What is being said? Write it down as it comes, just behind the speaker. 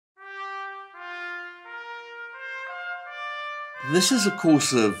This is a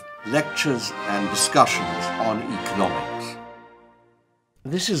course of lectures and discussions on economics.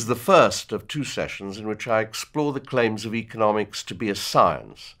 This is the first of two sessions in which I explore the claims of economics to be a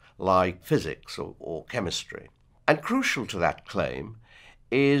science, like physics or chemistry. And crucial to that claim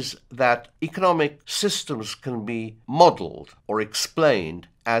is that economic systems can be modeled or explained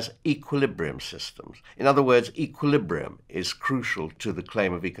as equilibrium systems. In other words, equilibrium is crucial to the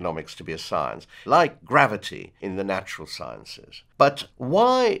claim of economics to be a science, like gravity in the natural sciences. But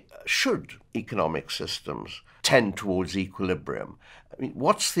why should economic systems tend towards equilibrium? I mean,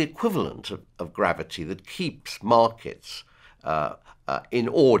 what's the equivalent of gravity that keeps markets in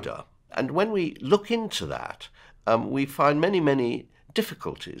order? And when we look into that, we find many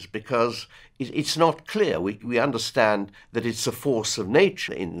difficulties because it's not clear. We understand that it's a force of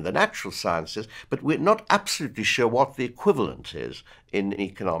nature in the natural sciences, but we're not absolutely sure what the equivalent is in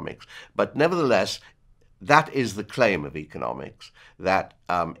economics. But nevertheless, that is the claim of economics, that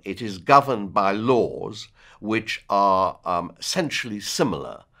it is governed by laws which are essentially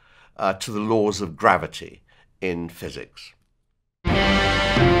similar to the laws of gravity in physics.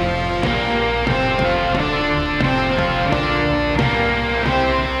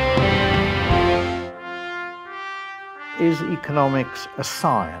 Is economics a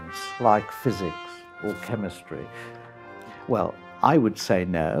science like physics or chemistry? Well, I would say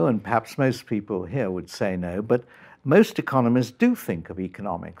no, and perhaps most people here would say no, but most economists do think of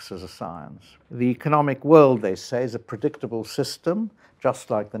economics as a science. The economic world, they say, is a predictable system, just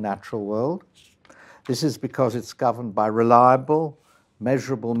like the natural world. This is because it's governed by reliable,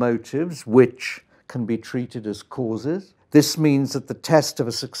 measurable motives, which can be treated as causes. This means that the test of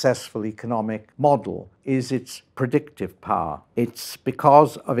a successful economic model is its predictive power. It's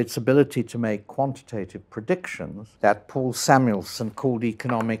because of its ability to make quantitative predictions that Paul Samuelson called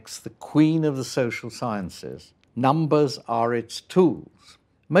economics the queen of the social sciences. Numbers are its tools.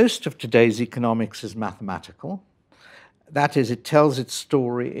 Most of today's economics is mathematical. That is, it tells its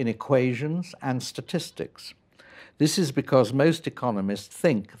story in equations and statistics. This is because most economists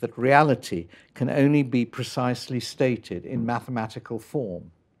think that reality can only be precisely stated in mathematical form.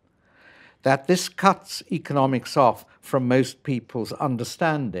 That this cuts economics off from most people's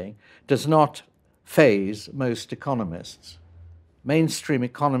understanding does not faze most economists. Mainstream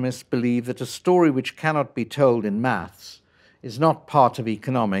economists believe that a story which cannot be told in maths is not part of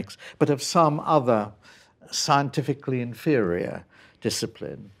economics, but of some other scientifically inferior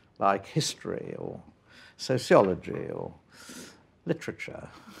discipline, like history or sociology or literature.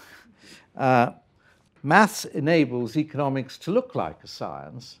 Maths enables economics to look like a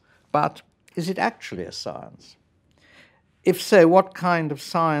science, but is it actually a science? If so, what kind of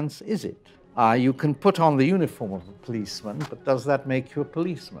science is it? You can put on the uniform of a policeman, but does that make you a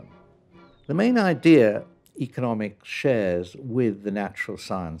policeman? The main idea economics shares with the natural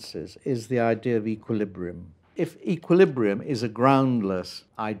sciences is the idea of equilibrium. If equilibrium is a groundless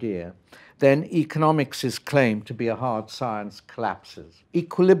idea, then economics' claim to be a hard science collapses.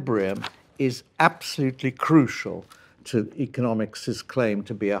 Equilibrium is absolutely crucial to economics' claim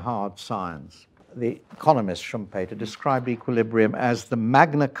to be a hard science. The economist Schumpeter described equilibrium as the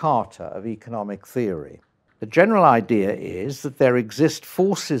Magna Carta of economic theory. The general idea is that there exist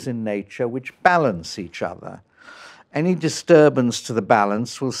forces in nature which balance each other. Any disturbance to the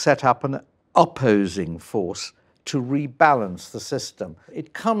balance will set up an opposing force to rebalance the system.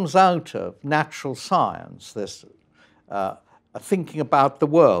 It comes out of natural science, this thinking about the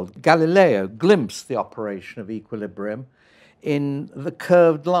world. Galileo glimpsed the operation of equilibrium in the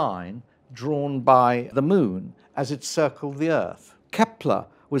curved line drawn by the moon as it circled the Earth. Kepler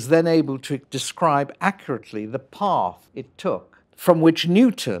was then able to describe accurately the path it took, from which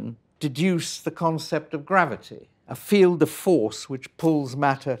Newton deduced the concept of gravity, a field of force which pulls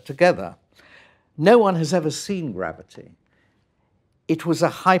matter together. No one has ever seen gravity. It was a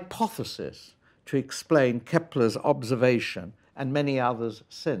hypothesis to explain Kepler's observation and many others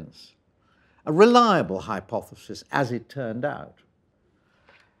since. A reliable hypothesis, as it turned out.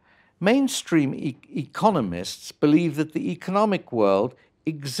 Mainstream economists believe that the economic world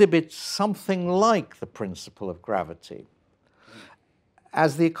exhibits something like the principle of gravity.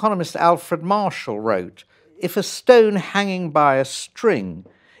 As the economist Alfred Marshall wrote, if a stone hanging by a string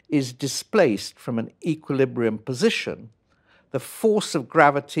is displaced from an equilibrium position, the force of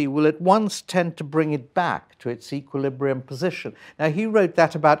gravity will at once tend to bring it back to its equilibrium position. Now, he wrote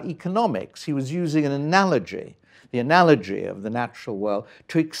that about economics. He was using an analogy, the analogy of the natural world,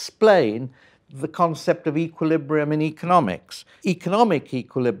 to explain the concept of equilibrium in economics. Economic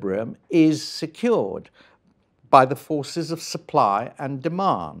equilibrium is secured by the forces of supply and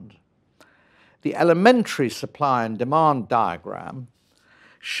demand. The elementary supply and demand diagram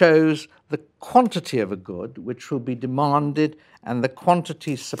shows the quantity of a good which will be demanded and the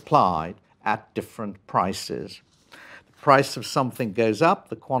quantity supplied at different prices. The price of something goes up,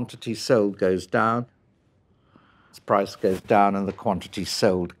 the quantity sold goes down. The price goes down and the quantity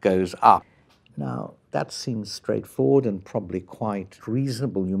sold goes up. Now, that seems straightforward and probably quite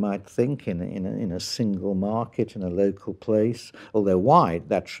reasonable, you might think, in a single market, in a local place, although why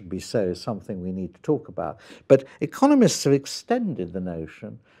that should be so is something we need to talk about. But economists have extended the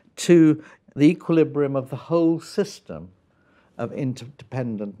notion to the equilibrium of the whole system of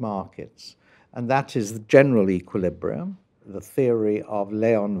interdependent markets, and that is the general equilibrium, the theory of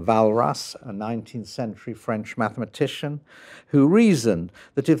Léon Walras, a 19th century French mathematician, who reasoned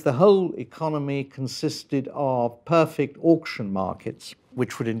that if the whole economy consisted of perfect auction markets,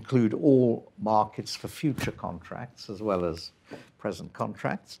 which would include all markets for future contracts as well as present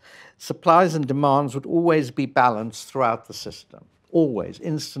contracts, supplies and demands would always be balanced throughout the system, always,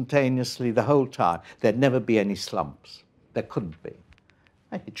 instantaneously, the whole time. There'd never be any slumps. There couldn't be.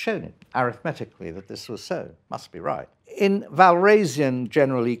 He'd shown it arithmetically that this was so. Must be right. In Walrasian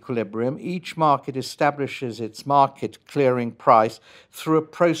general equilibrium, each market establishes its market clearing price through a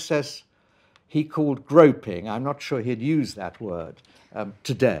process he called groping. I'm not sure he'd use that word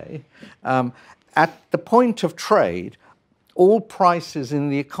today. At the point of trade, all prices in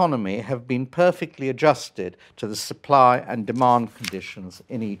the economy have been perfectly adjusted to the supply and demand conditions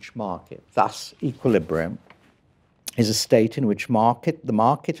in each market. Thus, equilibrium is a state in which the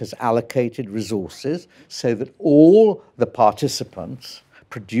market has allocated resources so that all the participants,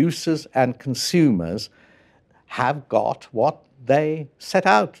 producers and consumers, have got what they set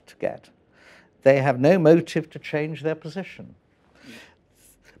out to get. They have no motive to change their position.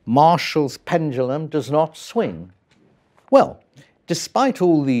 Marshall's pendulum does not swing. Well, despite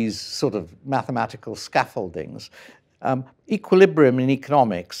all these sort of mathematical scaffoldings, equilibrium in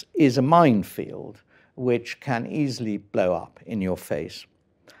economics is a minefield which can easily blow up in your face.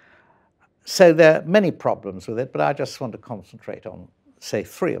 So there are many problems with it, but I just want to concentrate on, say,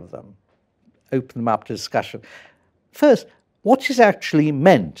 3 of them, open them up to discussion. First, what is actually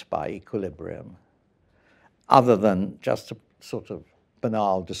meant by equilibrium, other than just a sort of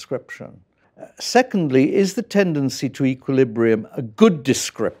banal description? Secondly, is the tendency to equilibrium a good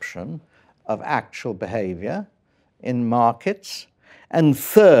description of actual behavior in markets? And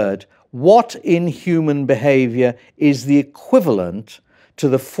third, what in human behavior is the equivalent to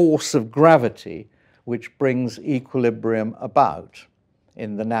the force of gravity which brings equilibrium about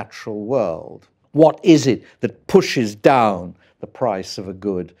in the natural world? What is it that pushes down the price of a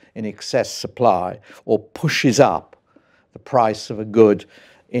good in excess supply or pushes up the price of a good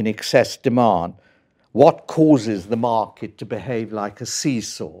in excess demand? What causes the market to behave like a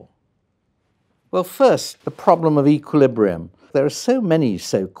seesaw? Well, first, the problem of equilibrium. There are so many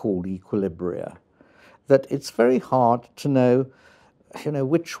so-called equilibria that it's very hard to know,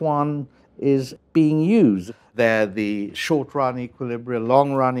 which one is being used. They're the short-run equilibria,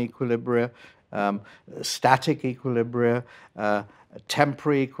 long-run equilibria, static equilibria,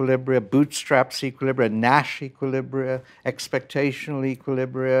 temporary equilibria, bootstraps equilibria, Nash equilibria, expectational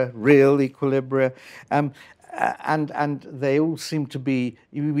equilibria, real equilibria. And they all seem to be,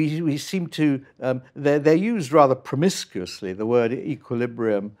 we seem to, they're used rather promiscuously. The word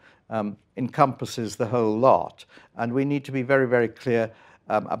equilibrium encompasses the whole lot. And we need to be very, very clear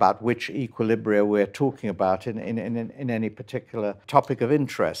about which equilibria we're talking about in any particular topic of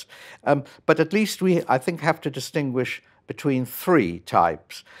interest. But at least we, I think, have to distinguish between 3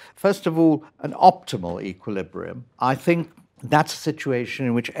 types. First of all, an optimal equilibrium. I think that's a situation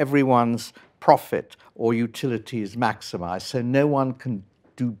in which everyone's profit or utility is maximized, so no one can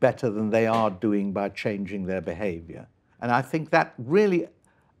do better than they are doing by changing their behavior. And I think that really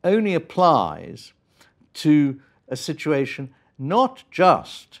only applies to a situation not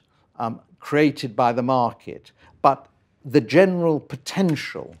just created by the market, but the general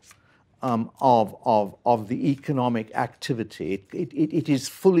potential of the economic activity. It is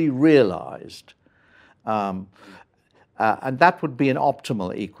fully realized. And that would be an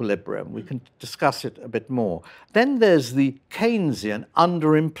optimal equilibrium. We can discuss it a bit more. Then there's the Keynesian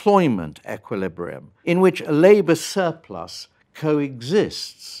underemployment equilibrium, in which a labor surplus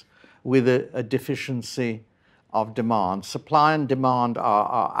coexists with a deficiency of demand. Supply and demand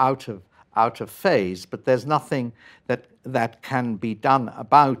are out of phase, but there's nothing that can be done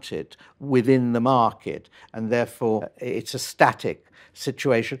about it within the market, and therefore it's a static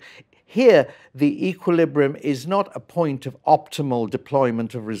situation. Here, the equilibrium is not a point of optimal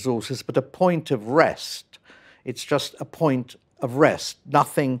deployment of resources, but a point of rest. It's just a point of rest.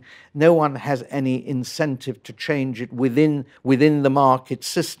 No one has any incentive to change it within the market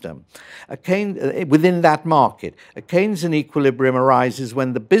system. Within that market, a Keynesian equilibrium arises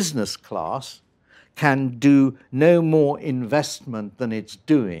when the business class can do no more investment than it's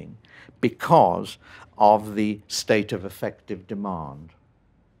doing because of the state of effective demand.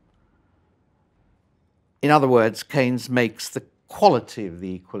 In other words, Keynes makes the quality of the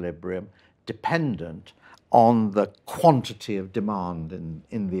equilibrium dependent on the quantity of demand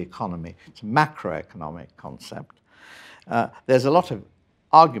in the economy. It's a macroeconomic concept. There's a lot of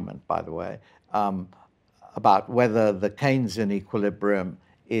argument, by the way, about whether the Keynesian equilibrium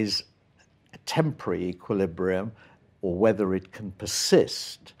is a temporary equilibrium or whether it can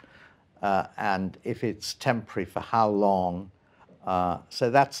persist, and if it's temporary, for how long. So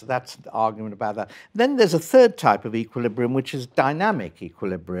that's the argument about that. Then there's a third type of equilibrium, which is dynamic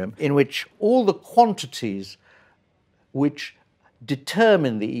equilibrium, in which all the quantities which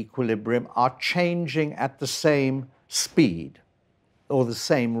determine the equilibrium are changing at the same speed or the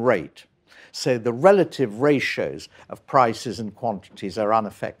same rate. So the relative ratios of prices and quantities are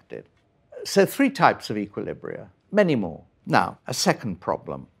unaffected. So 3 types of equilibria, many more. Now, a second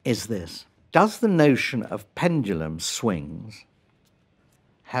problem is this. Does the notion of pendulum swings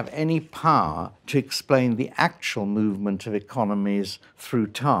have any power to explain the actual movement of economies through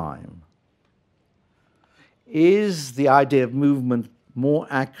time? Is the idea of movement more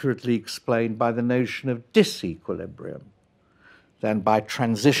accurately explained by the notion of disequilibrium than by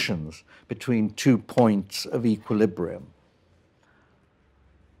transitions between 2 points of equilibrium?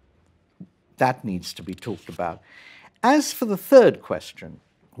 That needs to be talked about. As for the third question,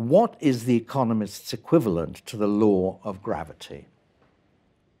 what is the economist's equivalent to the law of gravity?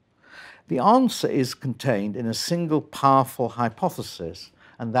 The answer is contained in a single powerful hypothesis,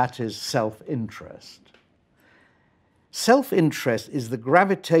 and that is self-interest. Self-interest is the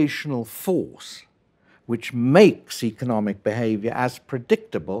gravitational force which makes economic behavior as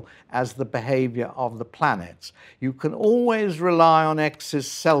predictable as the behavior of the planets. You can always rely on X's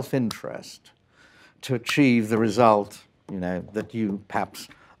self-interest to achieve the result, that you perhaps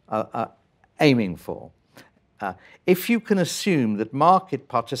are aiming for. If you can assume that market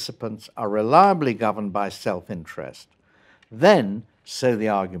participants are reliably governed by self-interest, then, so the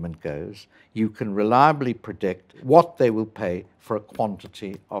argument goes, you can reliably predict what they will pay for a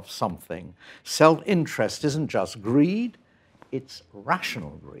quantity of something. Self-interest isn't just greed, it's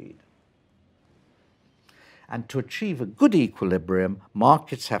rational greed. And to achieve a good equilibrium,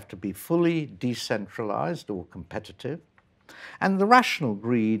 markets have to be fully decentralized or competitive. And the rational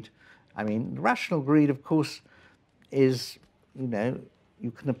greed, of course, is,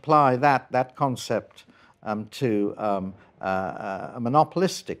 you can apply that concept to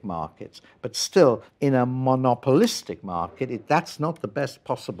monopolistic markets. But still, in a monopolistic market, that's not the best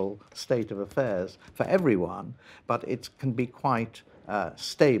possible state of affairs for everyone, but it can be quite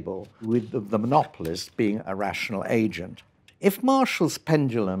stable with the monopolist being a rational agent. If Marshall's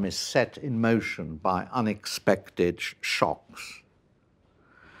pendulum is set in motion by unexpected shocks,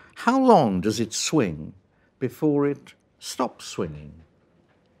 how long does it swing before it stops swinging?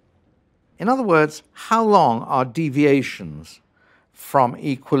 In other words, how long are deviations from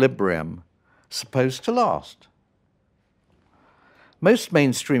equilibrium supposed to last? Most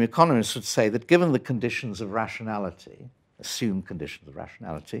mainstream economists would say that given the conditions of rationality, assumed conditions of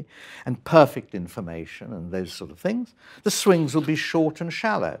rationality, and perfect information and those sort of things, the swings will be short and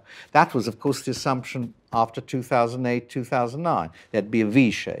shallow. That was, of course, the assumption after 2008, 2009. There'd be a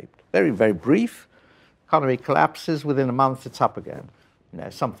V-shaped, very, very brief. Economy collapses, within a month it's up again.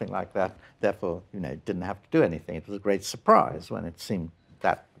 Something like that. Therefore, it didn't have to do anything. It was a great surprise when it seemed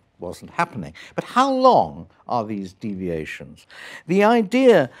that wasn't happening. But how long are these deviations? The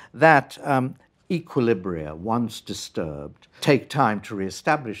idea that equilibria, once disturbed, take time to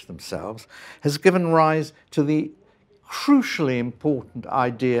reestablish themselves, has given rise to the crucially important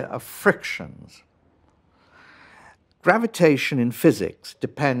idea of frictions. Gravitation in physics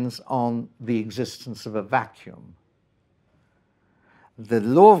depends on the existence of a vacuum. The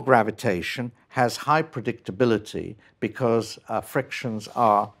law of gravitation has high predictability because frictions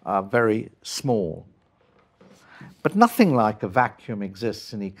are very small. But nothing like a vacuum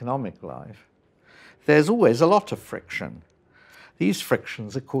exists in economic life. There's always a lot of friction. These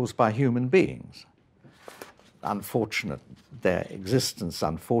frictions are caused by human beings. Their existence,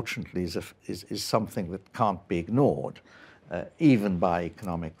 unfortunately, is something that can't be ignored, even by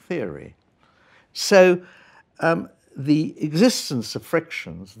economic theory. So the existence of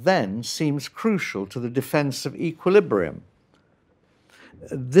frictions then seems crucial to the defense of equilibrium.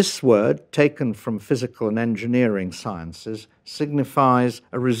 This word, taken from physical and engineering sciences, signifies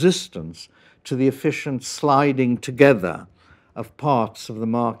a resistance to the efficient sliding together of parts of the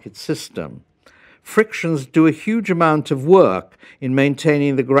market system. Frictions do a huge amount of work in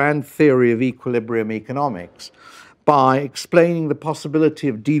maintaining the grand theory of equilibrium economics by explaining the possibility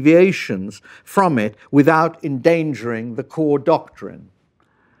of deviations from it without endangering the core doctrine.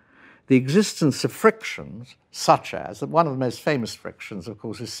 The existence of frictions, such as, one of the most famous frictions, of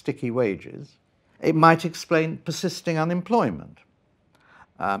course, is sticky wages. It might explain persisting unemployment.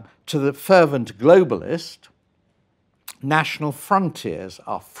 To the fervent globalist, national frontiers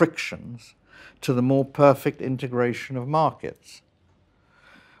are frictions to the more perfect integration of markets.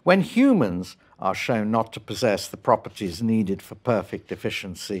 When humans are shown not to possess the properties needed for perfect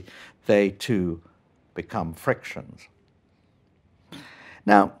efficiency, they too become frictions.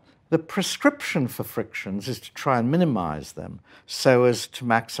 Now, the prescription for frictions is to try and minimize them so as to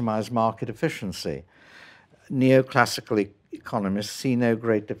maximize market efficiency. Neoclassical economists see no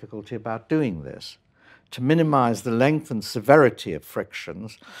great difficulty about doing this. To minimize the length and severity of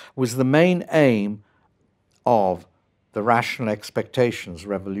frictions was the main aim of the rational expectations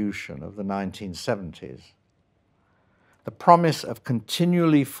revolution of the 1970s. The promise of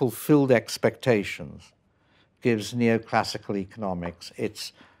continually fulfilled expectations gives neoclassical economics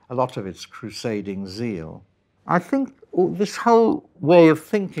a lot of its crusading zeal. I think this whole way of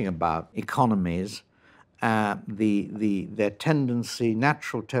thinking about economies, their tendency,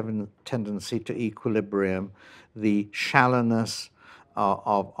 natural tendency to equilibrium, the shallowness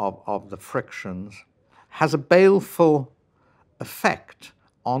of the frictions, has a baleful effect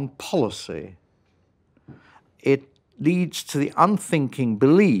on policy. It leads to the unthinking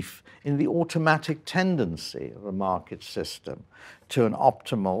belief in the automatic tendency of a market system to an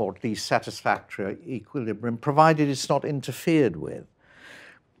optimal or at least satisfactory equilibrium, provided it's not interfered with.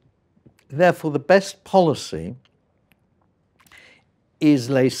 Therefore, the best policy is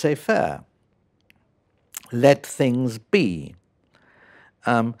laissez-faire. Let things be.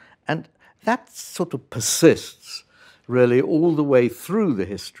 And that sort of persists really all the way through the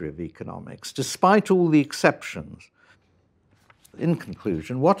history of economics, despite all the exceptions. In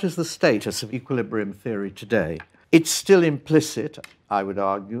conclusion, what is the status of equilibrium theory today? It's still implicit, I would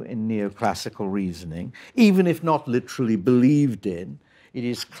argue, in neoclassical reasoning, even if not literally believed in. It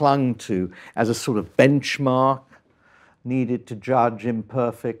is clung to as a sort of benchmark needed to judge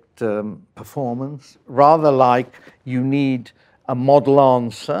imperfect performance, rather like you need a model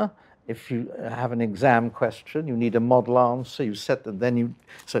answer. If you have an exam question, you need a model answer. You set them, then you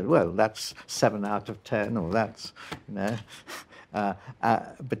say, well, that's 7 out of 10, or that's, you know.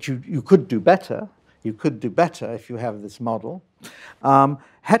 But you could do better. You could do better if you have this model.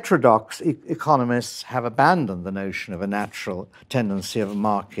 Heterodox economists have abandoned the notion of a natural tendency of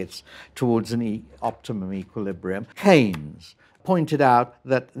markets towards an optimum equilibrium. Keynes pointed out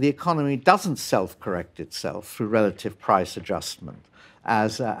that the economy doesn't self-correct itself through relative price adjustment,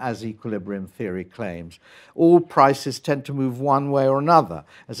 as equilibrium theory claims. All prices tend to move one way or another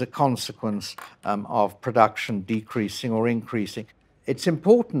as a consequence of production decreasing or increasing. It's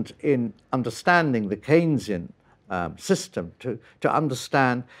important in understanding the Keynesian system to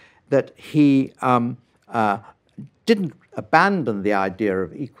understand that he didn't abandon the idea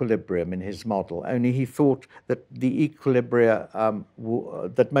of equilibrium in his model, only he thought that the equilibria,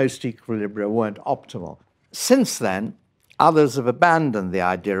 that most equilibria weren't optimal. Since then, others have abandoned the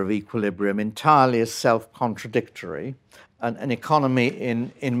idea of equilibrium entirely as self-contradictory. An economy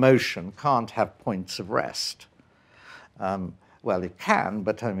in motion can't have points of rest. Well, it can,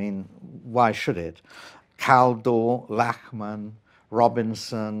 but I mean, why should it? Kaldor, Lachman,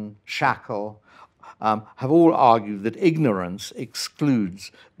 Robinson, Shackle have all argued that ignorance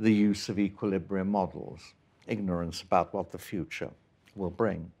excludes the use of equilibrium models, ignorance about what the future will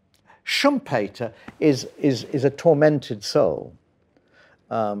bring. Schumpeter is a tormented soul.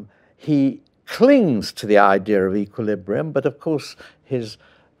 He clings to the idea of equilibrium, but of course his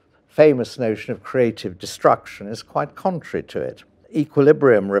famous notion of creative destruction is quite contrary to it.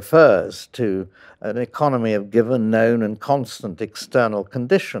 Equilibrium refers to an economy of given, known, and constant external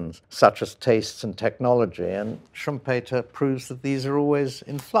conditions, such as tastes and technology, and Schumpeter proves that these are always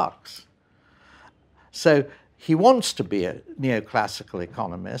in flux. So he wants to be a neoclassical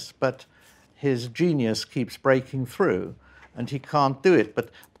economist, but his genius keeps breaking through, and he can't do it. But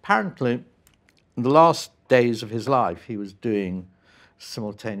apparently, in the last days of his life, he was doing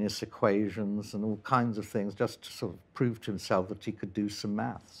simultaneous equations and all kinds of things just to sort of prove to himself that he could do some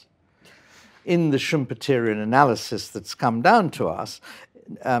maths. In the Schumpeterian analysis that's come down to us,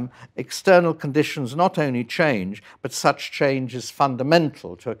 external conditions not only change, but such change is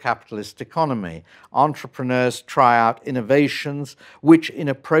fundamental to a capitalist economy. Entrepreneurs try out innovations which, in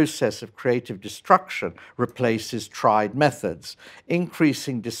a process of creative destruction, replaces tried methods,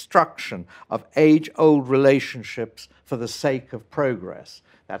 increasing destruction of age-old relationships for the sake of progress.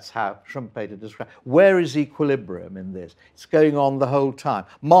 That's how Schumpeter described. Where is equilibrium in this? It's going on the whole time.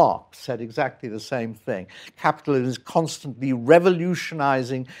 Marx said exactly the same thing. Capitalism is constantly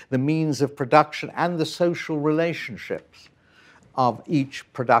revolutionizing the means of production and the social relationships of each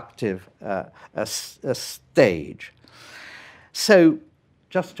productive stage. So,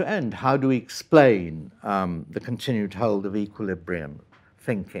 just to end, how do we explain the continued hold of equilibrium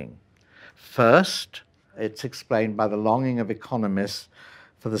thinking? First, it's explained by the longing of economists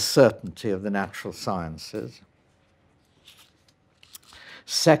for the certainty of the natural sciences.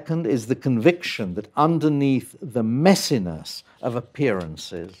 Second is the conviction that underneath the messiness of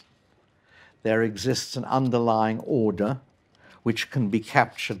appearances, there exists an underlying order which can be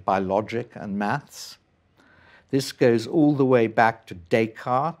captured by logic and maths. This goes all the way back to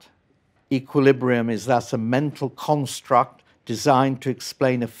Descartes. Equilibrium is thus a mental construct designed to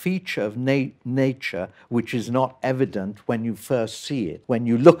explain a feature of nature which is not evident when you first see it, when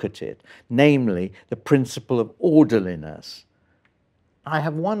you look at it, namely the principle of orderliness. I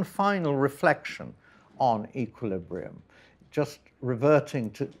have one final reflection on equilibrium, just reverting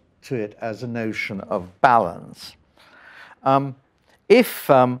to it as a notion of balance. If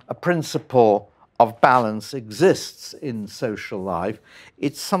a principle of balance exists in social life,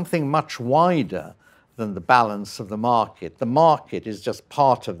 it's something much wider than the balance of the market. The market is just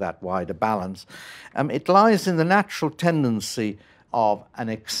part of that wider balance. It lies in the natural tendency of an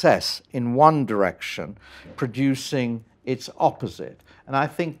excess in one direction, producing its opposite. And I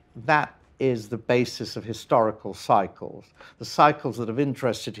think that is the basis of historical cycles, the cycles that have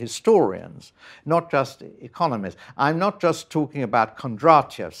interested historians, not just economists. I'm not just talking about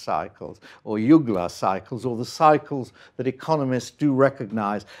Kondratiev cycles or Juglar cycles or the cycles that economists do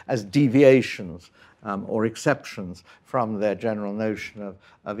recognize as deviations or exceptions from their general notion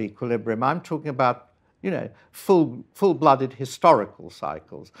of equilibrium. I'm talking about, full-blooded historical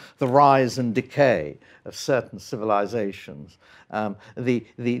cycles, the rise and decay of certain civilizations,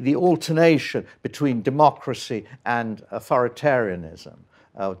 the alternation between democracy and authoritarianism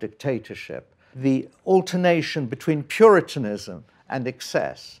or dictatorship, the alternation between Puritanism and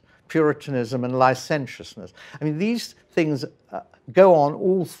excess, Puritanism and licentiousness. I mean, these things go on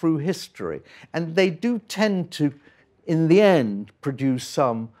all through history, and they do tend to, in the end, produce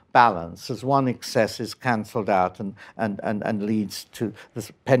some balance as one excess is cancelled out and leads to this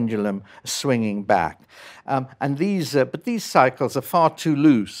pendulum swinging back. But these cycles are far too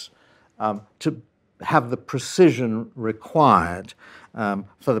loose to have the precision required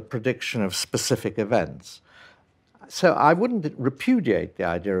for the prediction of specific events. So I wouldn't repudiate the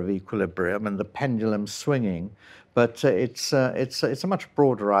idea of equilibrium and the pendulum swinging, but it's a much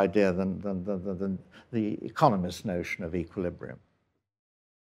broader idea than the economist's notion of equilibrium.